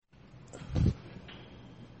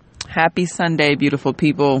Happy Sunday, beautiful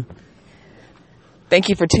people. Thank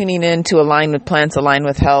you for tuning in to Align with Plants, Align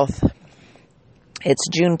with Health. It's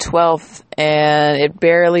June 12th, and it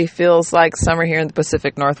barely feels like summer here in the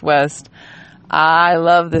Pacific Northwest. I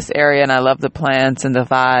love this area, and I love the plants and the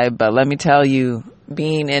vibe, but let me tell you,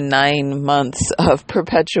 being in 9 months of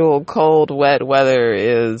perpetual cold, wet weather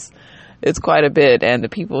it's quite a bit, and the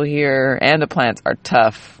people here and the plants are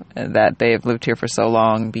tough that they have lived here for so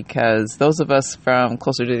long, because those of us from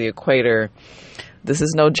closer to the equator, this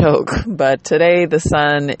is no joke, but today the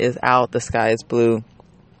sun is out, the sky is blue.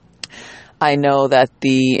 I know that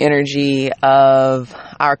the energy of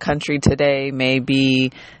our country today may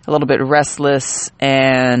be a little bit restless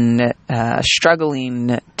and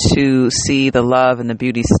struggling to see the love and the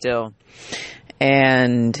beauty still,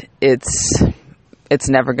 and it's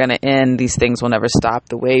never going to end. These things will never stop.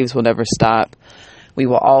 The waves will never stop. We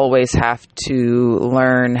will always have to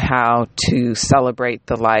learn how to celebrate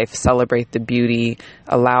the life, celebrate the beauty,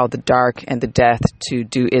 allow the dark and the death to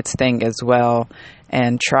do its thing as well,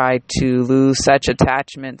 and try to lose such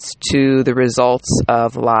attachments to the results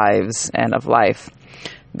of lives and of life,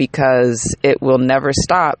 because it will never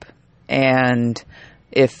stop. And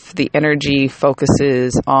if the energy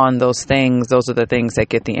focuses on those things, those are the things that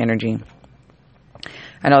get the energy.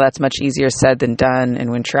 I know that's much easier said than done,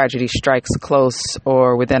 and when tragedy strikes close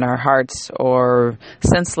or within our hearts or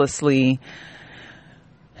senselessly,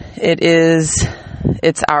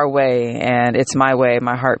 it's our way, and it's my way.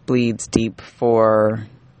 My heart bleeds deep for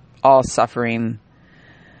all suffering,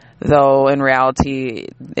 though in reality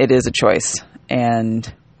it is a choice,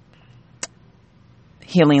 and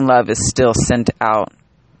healing love is still sent out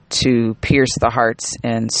to pierce the hearts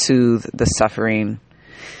and soothe the suffering.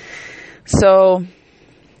 So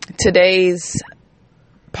today's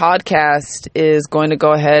podcast is going to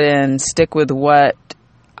go ahead and stick with what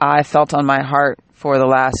I felt on my heart for the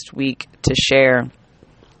last week to share.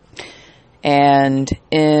 And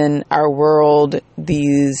in our world,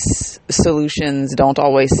 these solutions don't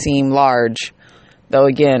always seem large, though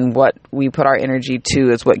again, what we put our energy to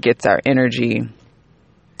is what gets our energy,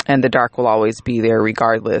 and the dark will always be there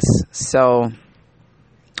regardless. So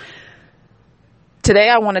today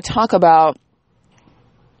I want to talk about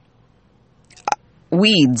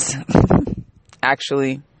weeds,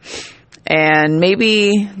 actually. And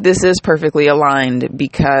maybe this is perfectly aligned,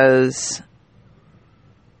 because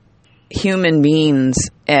human beings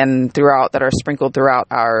that are sprinkled throughout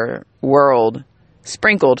our world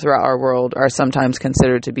are sometimes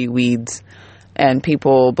considered to be weeds. And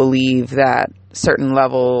people believe that certain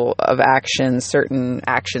level of actions, certain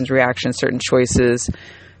actions, reactions, certain choices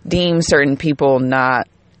deem certain people not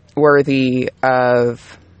worthy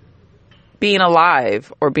of being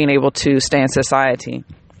alive or being able to stay in society.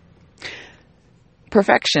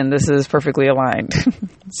 Perfection. This is perfectly aligned.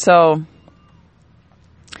 So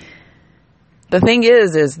the thing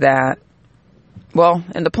is that, well,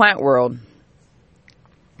 in the plant world,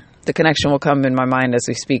 the connection will come in my mind as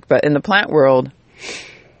we speak, but in the plant world,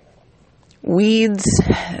 weeds,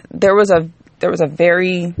 there was a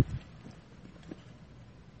very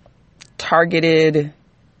targeted,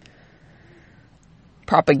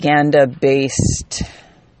 propaganda-based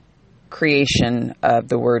creation of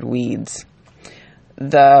the word weeds.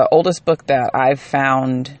 The oldest book that I've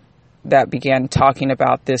found that began talking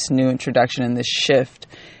about this new introduction and this shift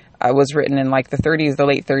was written in like the 30s, the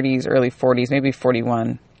late 30s, early 40s, maybe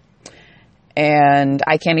 41. And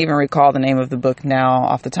I can't even recall the name of the book now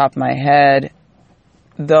off the top of my head,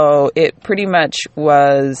 though it pretty much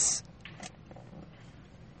was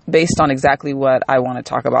based on exactly what I want to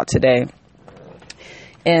talk about today.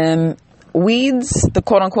 And weeds, the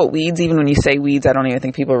quote-unquote weeds, even when you say weeds, I don't even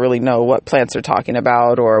think people really know what plants are talking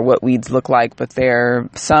about or what weeds look like, but they're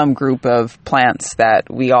some group of plants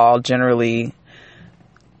that we all generally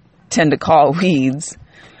tend to call weeds,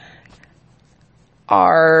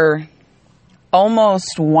 are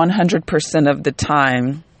almost 100% of the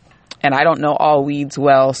time, and I don't know all weeds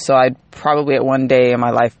well, so I'd probably at one day in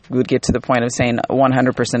my life would get to the point of saying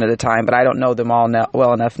 100% of the time, but I don't know them all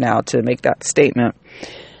well enough now to make that statement.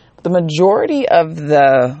 The majority of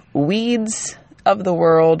the weeds of the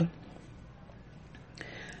world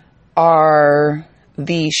are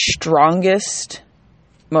the strongest,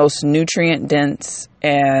 most nutrient-dense,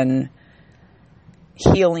 and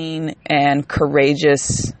healing and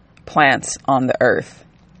courageous plants on the earth.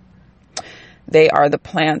 They are the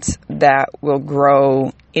plants that will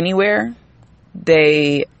grow anywhere.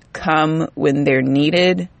 They come when they're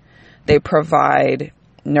needed. They provide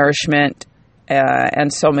nourishment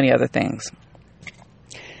and so many other things.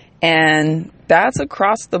 And that's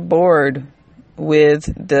across the board with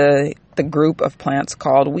the the group of plants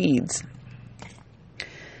called weeds.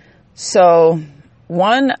 So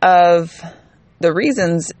one of the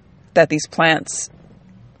reasons that these plants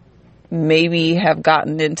maybe have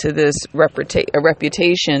gotten into this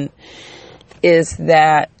reputation is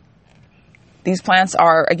that these plants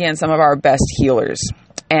are, again, some of our best healers,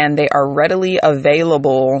 and they are readily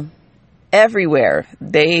available everywhere.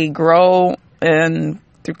 They grow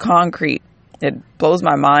through concrete. It blows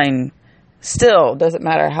my mind. Still, doesn't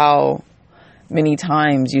matter how many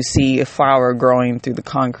times you see a flower growing through the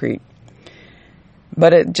concrete.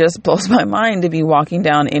 But it just blows my mind to be walking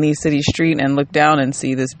down any city street and look down and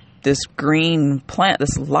see this green plant,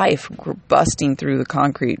 this life busting through the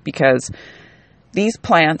concrete, because these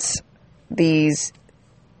plants, these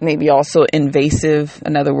maybe also invasive,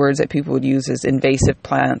 in other words that people would use as invasive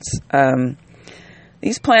plants,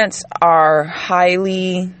 these plants are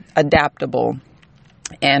highly adaptable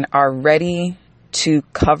and are ready to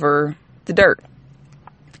cover the dirt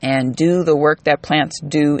and do the work that plants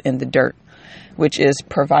do in the dirt, which is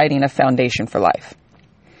providing a foundation for life.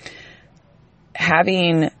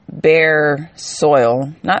 Having bare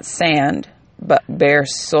soil, not sand, but bare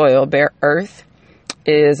soil, bare earth,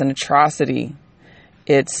 is an atrocity.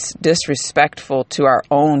 It's disrespectful to our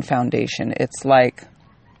own foundation. It's like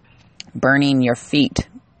burning your feet.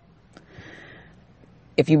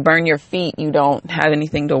 If you burn your feet, you don't have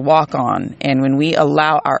anything to walk on. And when we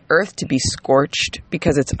allow our earth to be scorched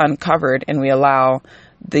because it's uncovered, and we allow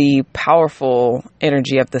the powerful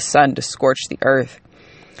energy of the sun to scorch the earth,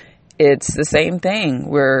 it's the same thing.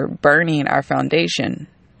 We're burning our foundation.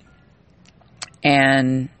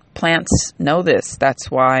 And plants know this.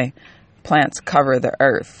 That's why plants cover the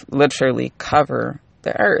earth, literally cover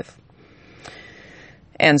the earth.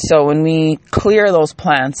 And so when we clear those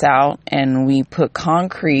plants out and we put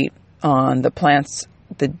concrete on the plants,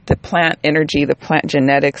 the plant energy, the plant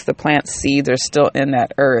genetics, the plant seeds are still in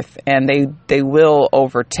that earth, and they will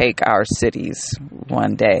overtake our cities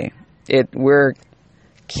one day. We're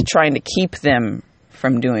trying to keep them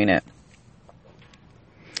from doing it,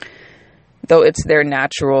 though it's their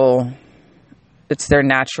natural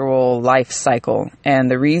life cycle. And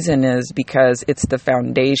the reason is because it's the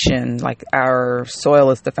foundation, like our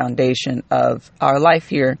soil is the foundation of our life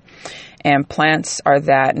here. And plants are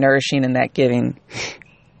that nourishing and that giving.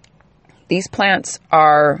 These plants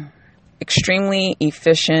are extremely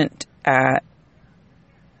efficient at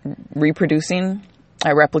reproducing,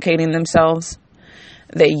 at replicating themselves.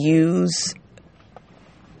 They use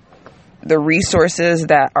the resources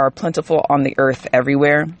that are plentiful on the earth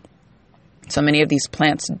everywhere. So many of these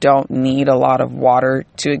plants don't need a lot of water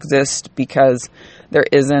to exist because there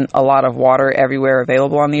isn't a lot of water everywhere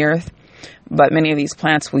available on the earth. But many of these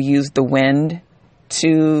plants will use the wind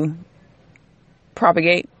to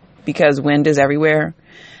propagate because wind is everywhere.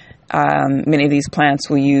 Many of these plants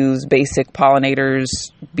will use basic pollinators,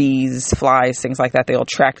 bees, flies, things like that. They'll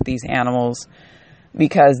attract these animals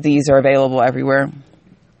because these are available everywhere.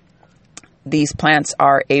 These plants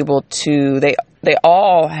are able to, they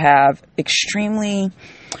all have extremely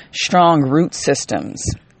strong root systems.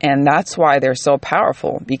 And that's why they're so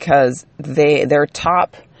powerful, because their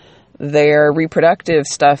reproductive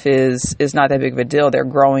stuff is not that big of a deal. They're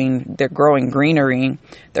growing greenery,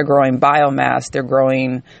 they're growing biomass, they're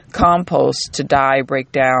growing compost to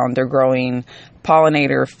break down, they're growing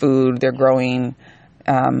pollinator food, they're growing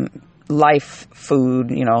life food,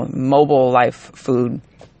 mobile life food.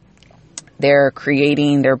 They're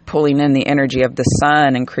pulling in the energy of the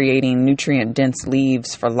sun and creating nutrient-dense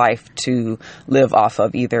leaves for life to live off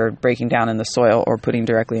of, either breaking down in the soil or putting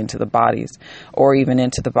directly into the bodies, or even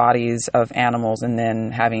into the bodies of animals and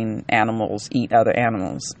then having animals eat other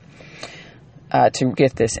animals to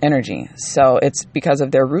get this energy. So it's because of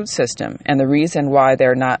their root system. And the reason why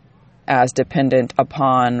they're not as dependent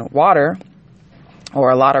upon water or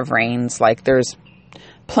a lot of rains, like there's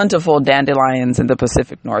plentiful dandelions in the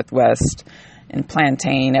Pacific Northwest and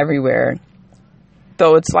plantain everywhere.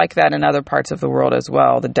 Though it's like that in other parts of the world as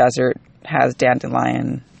well. The desert has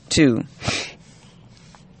dandelion too.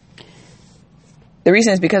 The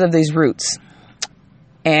reason is because of these roots.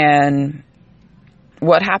 And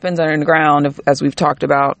what happens underground, as we've talked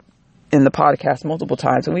about in the podcast multiple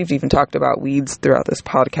times, and we've even talked about weeds throughout this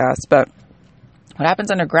podcast, but what happens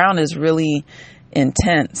underground is really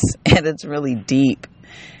intense and it's really deep.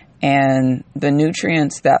 And the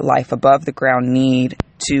nutrients that life above the ground need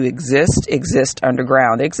to exist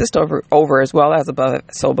underground. They exist over as well as above,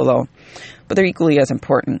 so below, but they're equally as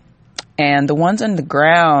important. And the ones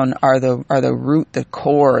underground are the root, the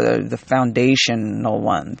core, the foundational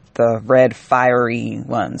ones, the red fiery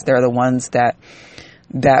ones. They're the ones that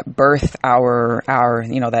that birth our,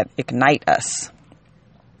 that ignite us.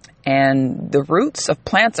 And the roots of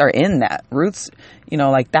plants are in that. Roots,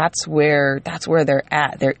 that's where they're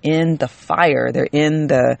at. They're in the fire. They're in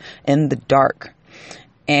the dark.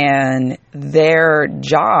 And their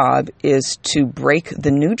job is to break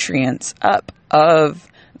the nutrients up of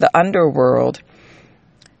the underworld,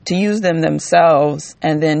 to use them themselves,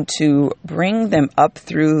 and then to bring them up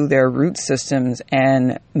through their root systems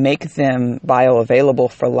and make them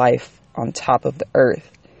bioavailable for life on top of the earth.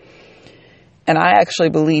 And I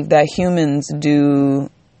actually believe that humans do,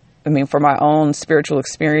 for my own spiritual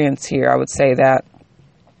experience here, I would say that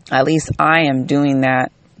at least I am doing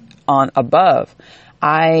that on above.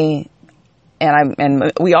 And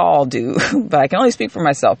we all do, but I can only speak for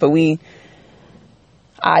myself, but we,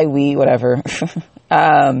 whatever.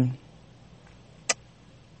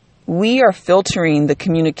 We are filtering the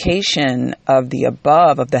communication of the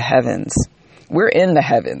above, of the heavens. We're in the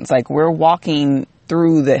heavens, like we're walking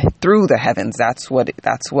through the heavens. That's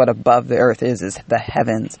what above the earth is the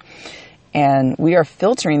heavens. And we are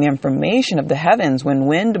filtering the information of the heavens. When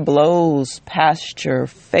wind blows past your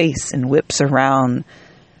face and whips around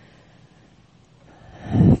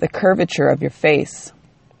the curvature of your face,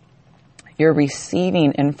 you're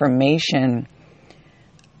receiving information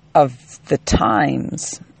of the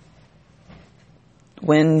times.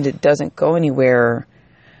 Wind doesn't go anywhere.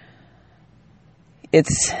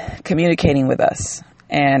 It's communicating with us,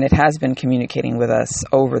 and it has been communicating with us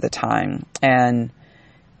over the time, and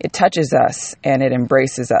it touches us and it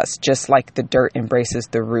embraces us just like the dirt embraces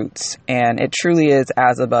the roots. And it truly is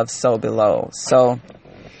as above, so below. So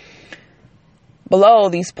below,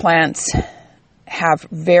 these plants have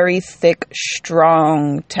very thick,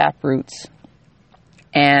 strong tap roots,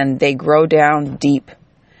 and they grow down deep,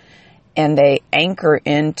 and they anchor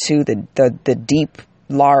into the deep,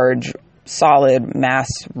 large, solid mass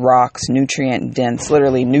rocks, nutrient dense,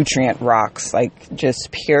 literally nutrient rocks, like just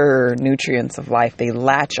pure nutrients of life. They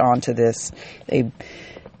latch onto this. They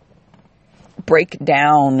break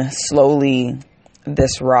down slowly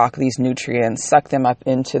this rock, these nutrients, suck them up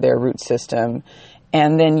into their root system,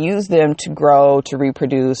 and then use them to grow, to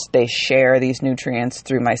reproduce. They share these nutrients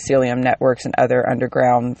through mycelium networks and other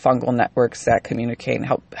underground fungal networks that communicate and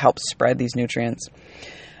help spread these nutrients.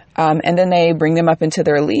 And then they bring them up into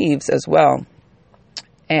their leaves as well.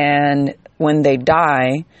 And when they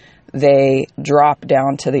die, they drop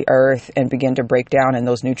down to the earth and begin to break down, and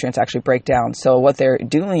those nutrients actually break down. So what they're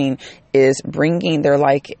doing is they're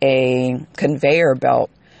like a conveyor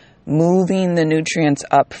belt, moving the nutrients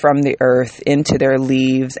up from the earth into their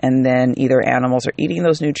leaves, and then either animals are eating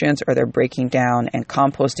those nutrients or they're breaking down and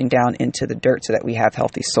composting down into the dirt so that we have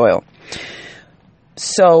healthy soil.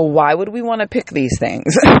 So why would we want to pick these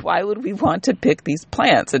things? Why would we want to pick these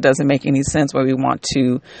plants? It doesn't make any sense why we want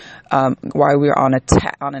to, why we're on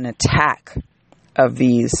an attack of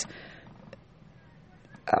these,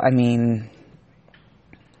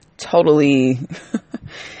 totally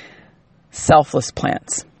selfless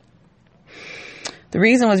plants. The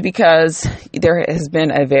reason was because there has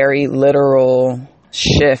been a very literal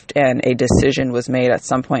shift, and a decision was made at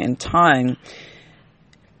some point in time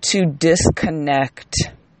to disconnect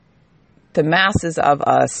the masses of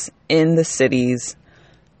us in the cities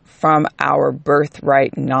from our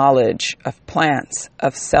birthright knowledge of plants,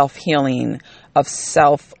 of self-healing, of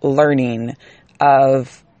self-learning,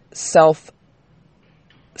 of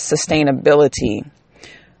self-sustainability.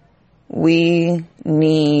 We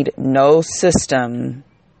need no system.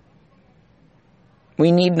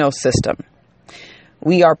 We need no system.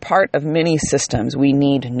 We are part of many systems. We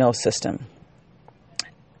need no system.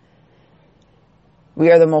 We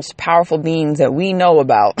are the most powerful beings that we know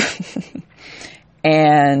about.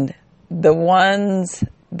 And the ones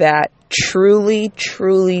that truly,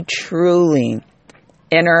 truly, truly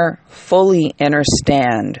fully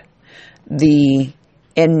understand the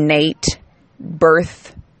innate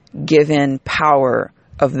birth-given power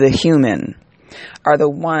of the human are the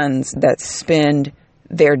ones that spend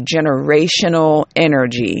their generational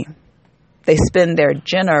energy. They spend their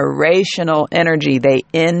generational energy. They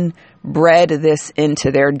inbred this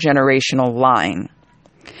into their generational line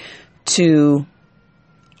to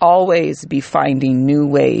always be finding new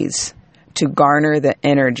ways to garner the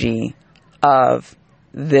energy of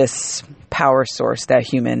this power source that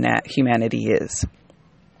humanity is.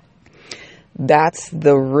 That's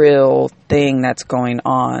the real thing that's going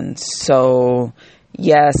on. So,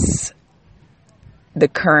 yes, the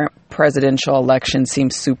current presidential election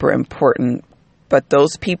seems super important, but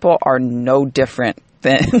those people are no different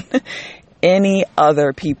than any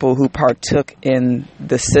other people who partook in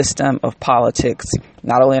the system of politics,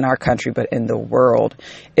 not only in our country, but in the world.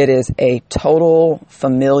 It is a total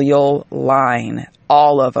familial line,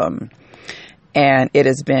 all of them. And it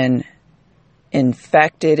has been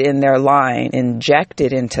infected in their line,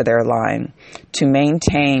 injected into their line to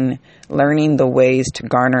maintain learning the ways to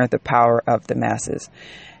garner the power of the masses.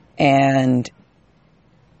 And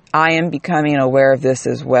I am becoming aware of this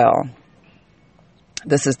as well.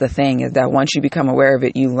 This is the thing, is that once you become aware of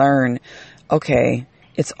it, you learn, okay,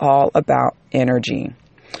 it's all about energy.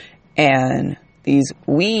 And these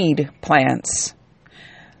weed plants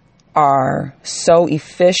are so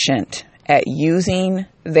efficient at using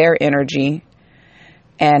their energy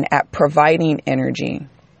and at providing energy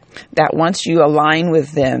that once you align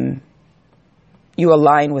with them, you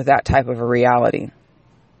align with that type of a reality.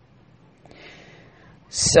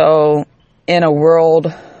 So in a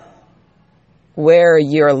world where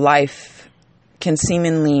your life can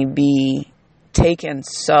seemingly be taken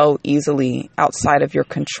so easily outside of your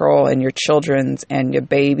control, and your children's and your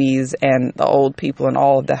babies and the old people and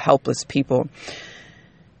all of the helpless people,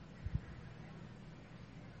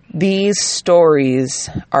 these stories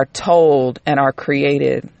are told and are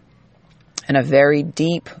created in a very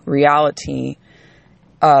deep reality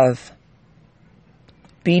of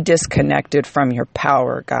be disconnected from your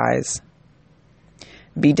power, guys.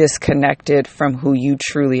 Be disconnected from who you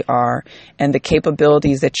truly are and the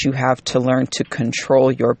capabilities that you have to learn to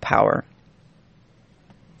control your power.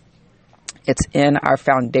 It's in our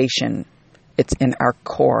foundation. It's in our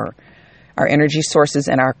core. Our energy sources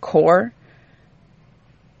in our core.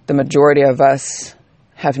 The majority of us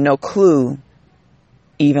have no clue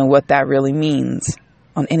even what that really means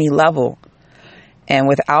on any level. And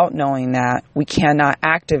without knowing that, we cannot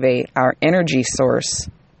activate our energy source.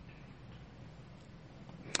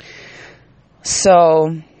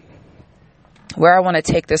 So where I want to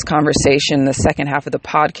take this conversation, the second half of the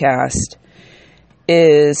podcast,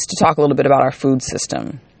 is to talk a little bit about our food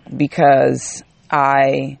system, because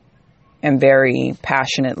I am very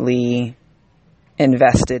passionately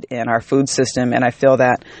invested in our food system. And I feel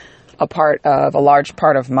that a large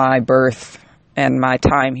part of my birth and my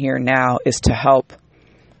time here now is to help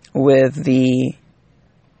with the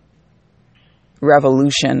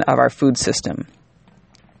revolution of our food system,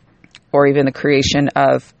 or even the creation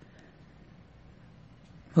of,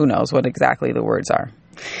 who knows what exactly the words are.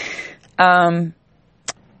 And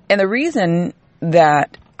the reason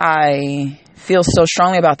that I feel so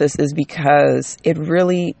strongly about this is because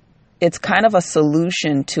it's kind of a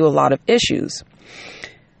solution to a lot of issues.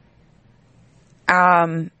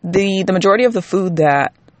 The majority of the food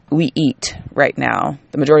that we eat right now,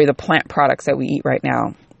 the majority of the plant products that we eat right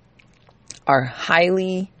now, are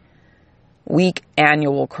highly weak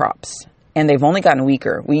annual crops, and they've only gotten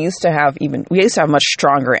weaker. We used to have much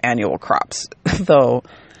stronger annual crops, though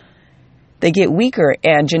they get weaker,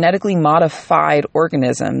 and genetically modified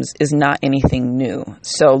organisms is not anything new.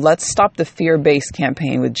 So let's stop the fear-based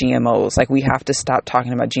campaign with GMOs. Like, we have to stop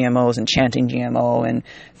talking about GMOs and chanting GMO and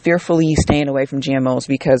fearfully staying away from GMOs,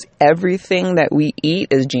 because everything that we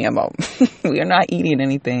eat is GMO. We are not eating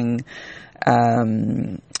anything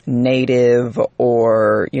native,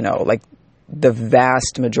 or, like the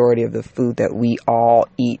vast majority of the food that we all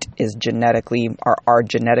eat is are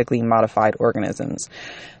genetically modified organisms.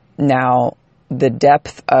 Now, the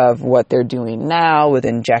depth of what they're doing now with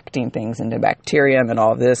injecting things into bacteria and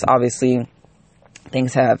all of this, obviously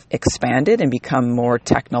things have expanded and become more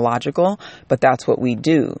technological, but that's what we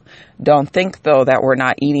do. Don't think, though, that we're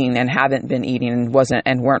not eating and haven't been eating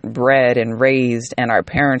and weren't bred and raised, and our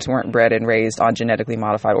parents weren't bred and raised on genetically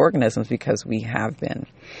modified organisms, because we have been.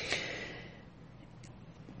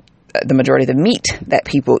 The majority of the meat that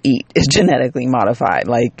people eat is genetically modified.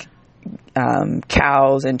 Like,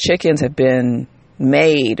 cows and chickens have been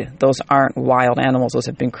made. Those aren't wild animals. Those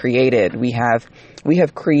have been created. We have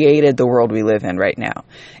created the world we live in right now.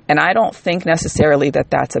 And I don't think necessarily that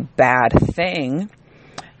that's a bad thing.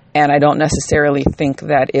 And I don't necessarily think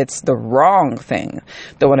that it's the wrong thing.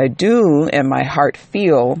 Though what I do in my heart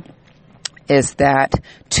feel is that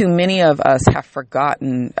too many of us have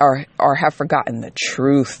forgotten or have forgotten the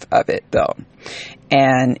truth of it, though.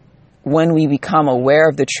 And when we become aware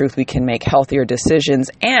of the truth, we can make healthier decisions,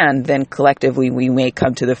 and then collectively we may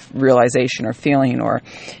come to the realization or feeling or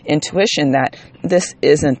intuition that this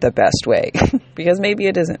isn't the best way, because maybe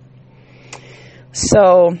it isn't.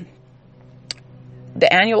 So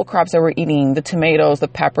the annual crops that we're eating, the tomatoes, the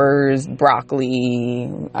peppers,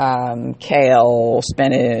 broccoli, kale,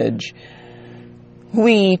 spinach,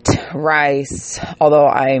 wheat, rice, although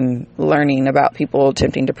I'm learning about people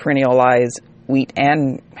attempting to perennialize wheat,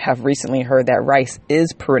 and have recently heard that rice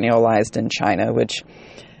is perennialized in China, which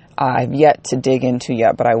I've yet to dig into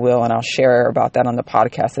yet, but I will, and I'll share about that on the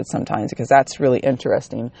podcast at some times, because that's really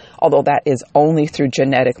interesting, although that is only through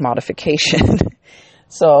genetic modification.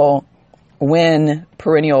 So when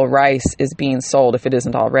perennial rice is being sold, if it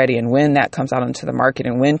isn't already, and when that comes out into the market,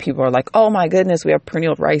 and when people are like, oh my goodness, we have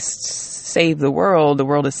perennial rice, save the world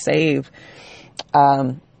is saved, we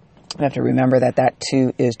have to remember that that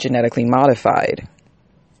too is genetically modified.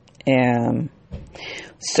 And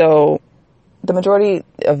so the majority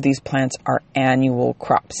of these plants are annual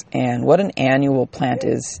crops. And what an annual plant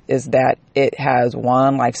is that it has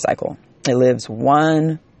one life cycle. It lives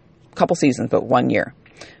couple seasons, but 1 year.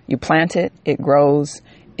 You plant it, it grows,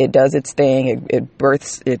 it does its thing, it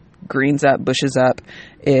births, it greens up, bushes up,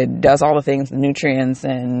 it does all the things, the nutrients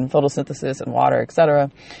and photosynthesis and water,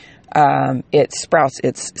 etc. It sprouts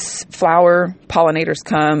its flower, pollinators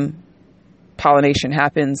come, pollination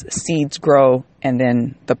happens, seeds grow, and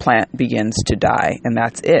then the plant begins to die. And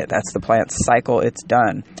that's it. That's the plant's cycle. It's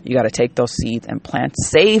done. You got to take those seeds and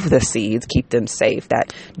save the seeds, keep them safe,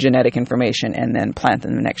 that genetic information, and then plant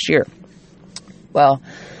them the next year. Well,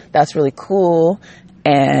 that's really cool.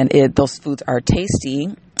 And those foods are tasty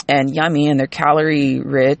and yummy, and they're calorie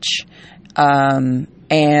rich. And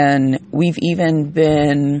we've even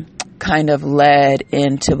been kind of led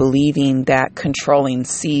into believing that controlling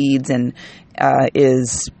seeds and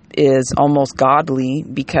is almost godly,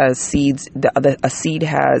 because a seed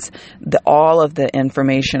has all of the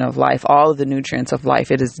information of life, all of the nutrients of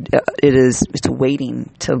life. It's waiting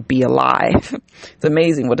to be alive. It's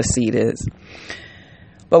amazing what a seed is.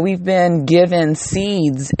 But we've been given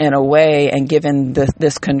seeds in a way, and given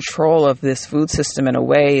this control of this food system in a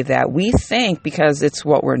way that we think, because it's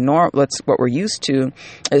what we're used to,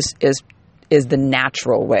 is the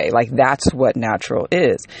natural way. Like, that's what natural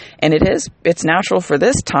is. And it's natural for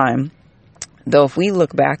this time. Though if we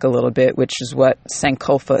look back a little bit, which is what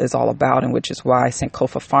Sankofa is all about, and which is why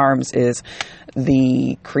Sankofa Farms is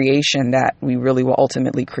the creation that we really will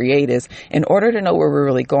ultimately create, is in order to know where we're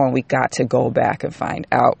really going, we got to go back and find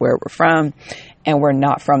out where we're from. And we're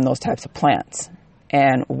not from those types of plants.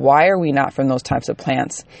 And why are we not from those types of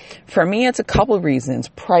plants? For me, it's a couple of reasons.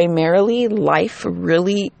 Primarily, life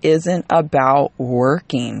really isn't about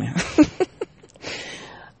working.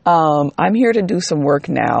 I'm here to do some work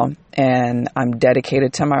now, and I'm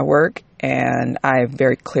dedicated to my work, and I'm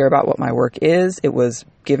very clear about what my work is. It was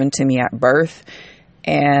given to me at birth,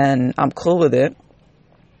 and I'm cool with it.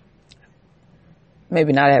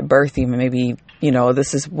 Maybe not at birth even, maybe,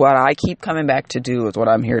 this is what I keep coming back to do, is what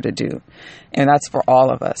I'm here to do. And that's for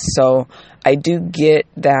all of us. So I do get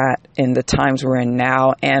that in the times we're in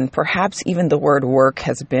now, and perhaps even the word work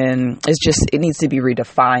it needs to be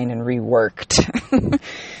redefined and reworked.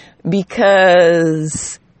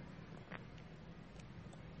 Because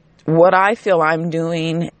what I feel I'm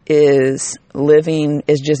doing is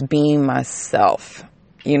just being myself.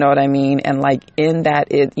 You know what I mean? And like in that,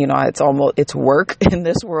 it's work in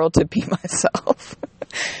this world to be myself.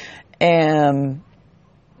 And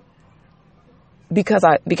because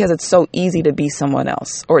it's so easy to be someone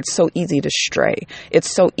else, or it's so easy to stray.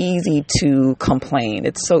 It's so easy to complain.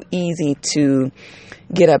 It's so easy to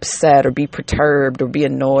get upset or be perturbed or be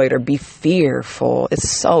annoyed or be fearful. It's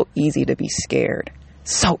so easy to be scared.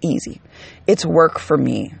 So easy. It's work for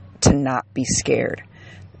me to not be scared.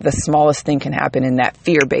 The smallest thing can happen, and that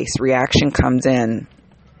fear-based reaction comes in,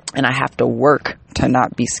 and I have to work to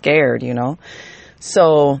not be scared,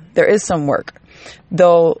 So there is some work.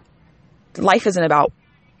 Though life isn't about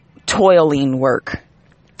toiling work.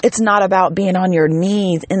 It's not about being on your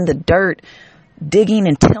knees in the dirt, digging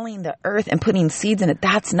and tilling the earth and putting seeds in it.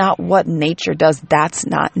 That's not what nature does. That's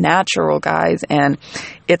not natural, guys. And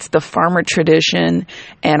it's the farmer tradition.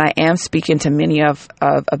 And I am speaking to many of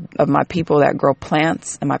my people that grow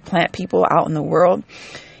plants, and my plant people out in the world.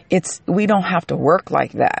 We don't have to work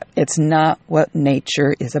like that. It's not what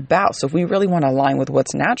nature is about. So if we really want to align with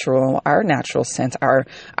what's natural, our natural sense,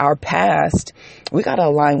 our past, we got to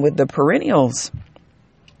align with the perennials.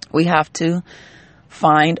 We have to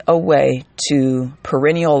find a way to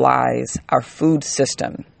perennialize our food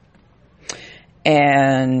system.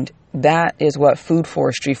 And that is what food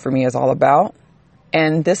forestry for me is all about.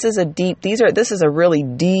 And this is a really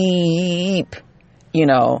deep,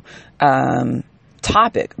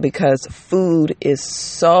 topic, because food is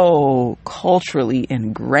so culturally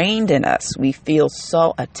ingrained in us. We feel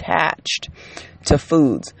so attached to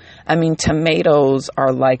foods. I mean, tomatoes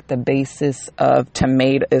are like the basis of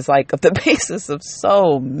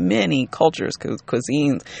so many cultures,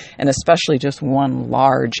 cuisines, and especially just one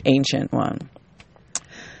large ancient one.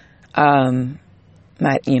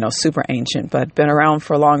 Not, super ancient, but been around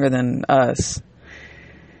for longer than us.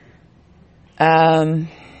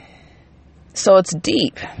 So it's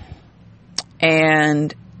deep.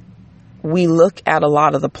 And we look at a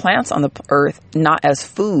lot of the plants on the earth not as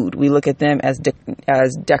food. We look at them as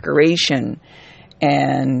decoration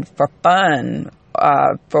and for fun,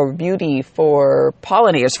 for beauty, for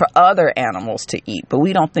pollinators, for other animals to eat. But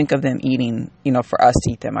we don't think of them eating, for us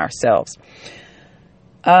to eat them ourselves.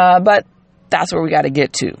 But that's where we got to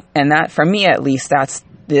get to. And that, for me at least, that's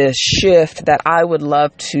the shift that I would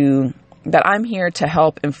love that I'm here to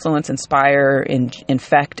help influence, inspire, and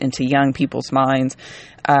infect into young people's minds.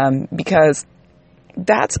 Because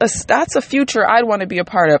that's a future I'd want to be a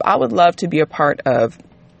part of. I would love to be a part of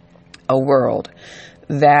a world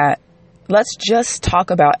that, let's just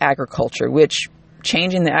talk about agriculture, which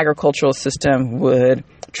changing the agricultural system would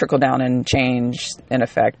trickle down and change and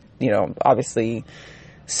affect, obviously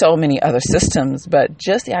so many other systems, but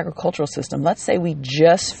just the agricultural system. Let's say we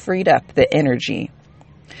just freed up the energy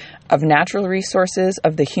of natural resources,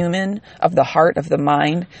 of the human, of the heart, of the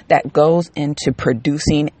mind that goes into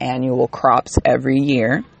producing annual crops every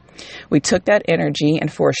year. We took that energy and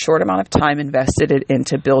for a short amount of time invested it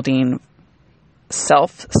into building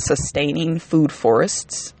self-sustaining food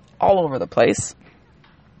forests all over the place.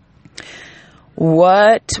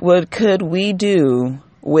 Could we do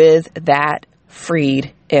with that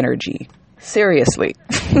freed energy? Seriously.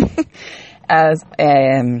 as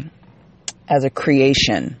a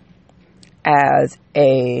creation, as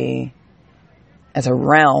a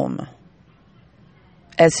realm,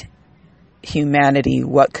 as humanity,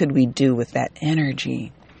 what could we do with that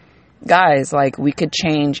energy? Guys, we could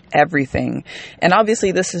change everything. And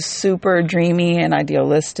obviously this is super dreamy and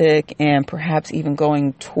idealistic and perhaps even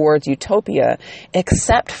going towards utopia,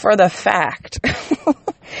 except for the fact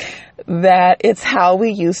that it's how we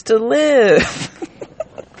used to live.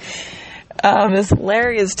 It's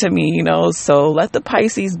hilarious to me, so let the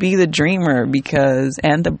Pisces be the dreamer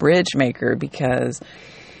and the bridge maker because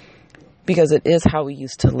it is how we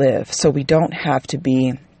used to live. So we don't have to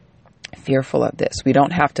be fearful of this. We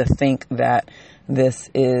don't have to think that this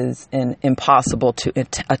is impossible to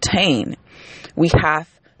attain. We have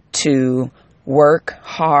to work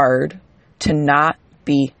hard to not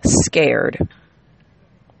be scared.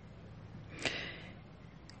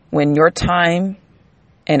 When your time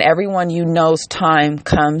and everyone you know's time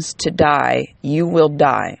comes to die, you will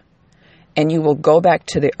die. And you will go back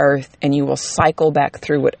to the earth and you will cycle back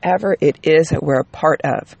through whatever it is that we're a part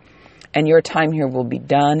of. And your time here will be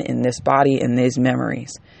done in this body and these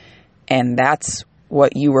memories. And that's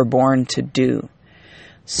what you were born to do.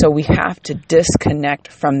 So we have to disconnect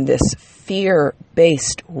from this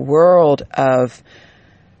fear-based world of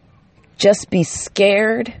just be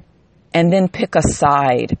scared and then pick a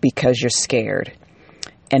side because you're scared.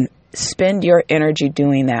 And spend your energy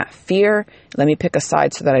doing that. Fear, let me pick a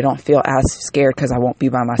side so that I don't feel as scared because I won't be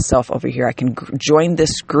by myself over here. I can join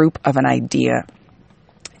this group of an idea.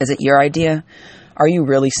 Is it your idea? Are you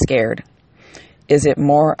really scared? Is it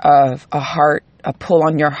more of a pull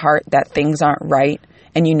on your heart that things aren't right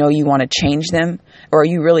and you want to change them? Or are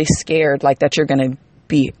you really scared that you're going to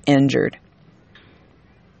be injured?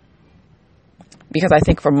 Because I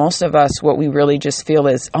think for most of us, what we really just feel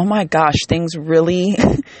is, oh my gosh, things really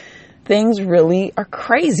are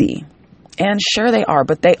crazy. And sure they are,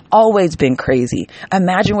 but they always been crazy.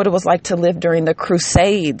 Imagine what it was like to live during the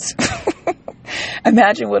Crusades.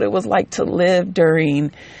 Imagine what it was like to live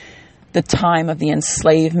during the time of the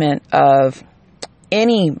enslavement of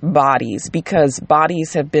any bodies, because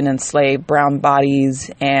bodies have been enslaved, brown bodies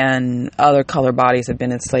and other color bodies have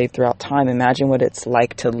been enslaved throughout time. Imagine what it's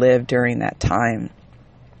like to live during that time.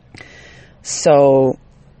 So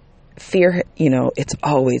fear, it's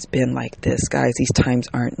always been like this, guys. These times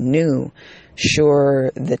aren't new.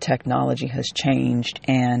 Sure, the technology has changed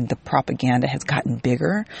and the propaganda has gotten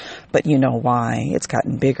bigger, but you know why it's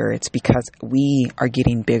gotten bigger? It's because we are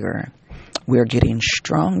getting bigger. We're getting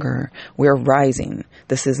stronger. We're rising.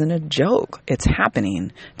 This isn't a joke. It's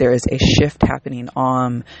happening. There is a shift happening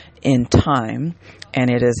in time, and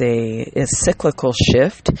it is a cyclical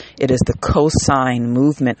shift. It is the cosine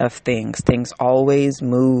movement of things. Things always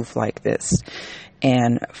move like this.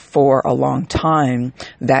 And for a long time,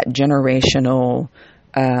 that generational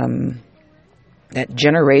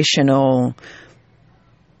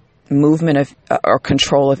movement of or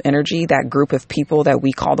control of energy, that group of people that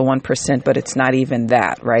we call the 1%, but it's not even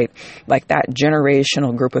that, right? Like that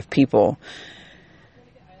generational group of people,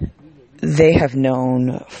 they have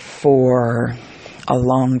known for a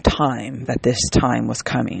long time that this time was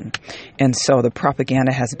coming. And so the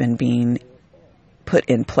propaganda has been being put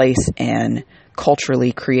in place and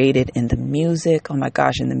culturally created in the music. Oh my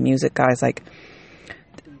gosh, in the music, guys, like,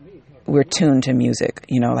 we're tuned to music,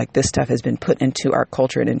 like this stuff has been put into our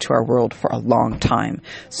culture and into our world for a long time.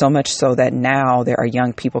 So much so that now there are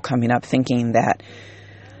young people coming up thinking that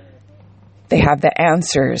they have the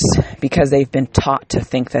answers because they've been taught to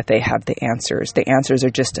think that they have the answers. The answers are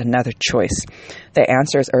just another choice. The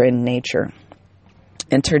answers are in nature.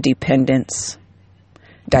 Interdependence,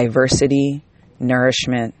 diversity,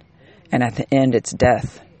 nourishment, and at the end, it's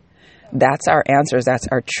death. That's our answers. That's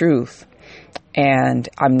our truth. And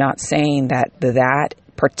I'm not saying that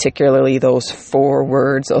particularly those 4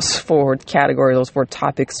 words, those 4 categories, those 4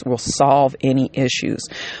 topics will solve any issues.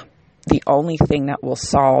 The only thing that will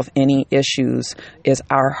solve any issues is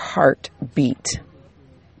our heartbeat.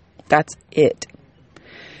 That's it.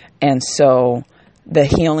 And so the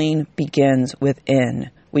healing begins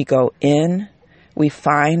within. We go in, we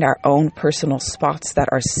find our own personal spots that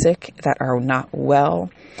are sick, that are not well.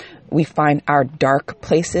 We find our dark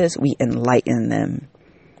places, we enlighten them.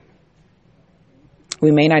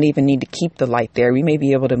 We may not even need to keep the light there. We may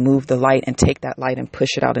be able to move the light and take that light and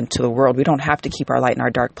push it out into the world. We don't have to keep our light in our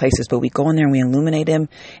dark places, but we go in there and we illuminate them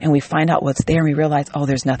and we find out what's there and we realize, oh,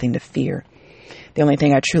 there's nothing to fear. The only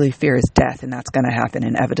thing I truly fear is death, and that's going to happen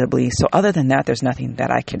inevitably. So other than that, there's nothing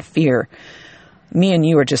that I can fear. Me and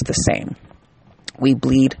you are just the same. We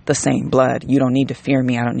bleed the same blood. You don't need to fear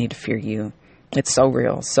me. I don't need to fear you. It's so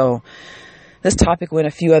real. So this topic went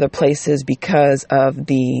a few other places because of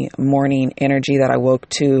the morning energy that I woke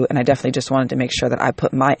to. And I definitely just wanted to make sure that I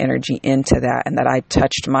put my energy into that and that I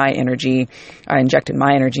touched my energy. I injected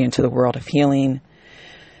my energy into the world of healing,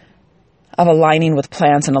 of aligning with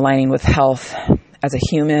plants and aligning with health as a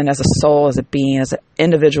human, as a soul, as a being, as an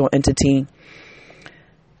individual entity,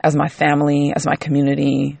 as my family, as my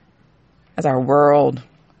community, as our world.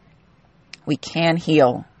 We can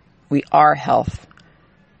heal. We are health.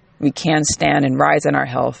 We can stand and rise in our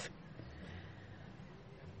health.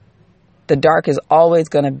 The dark is always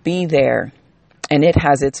going to be there, and it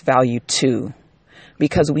has its value too,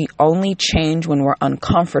 because we only change when we're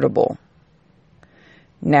uncomfortable.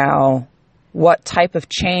 Now, what type of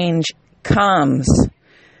change comes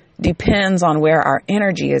depends on where our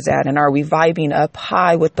energy is at, and are we vibing up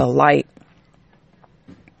high with the light?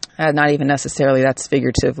 Not even necessarily, that's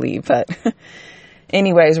figuratively, but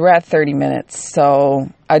anyways, we're at 30 minutes. So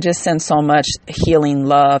I just send so much healing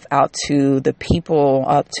love out to the people,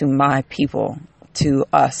 out to my people, to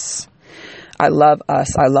us. I love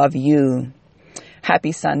us. I love you.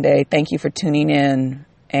 Happy Sunday. Thank you for tuning in.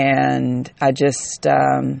 And I just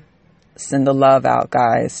send the love out,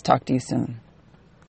 guys. Talk to you soon.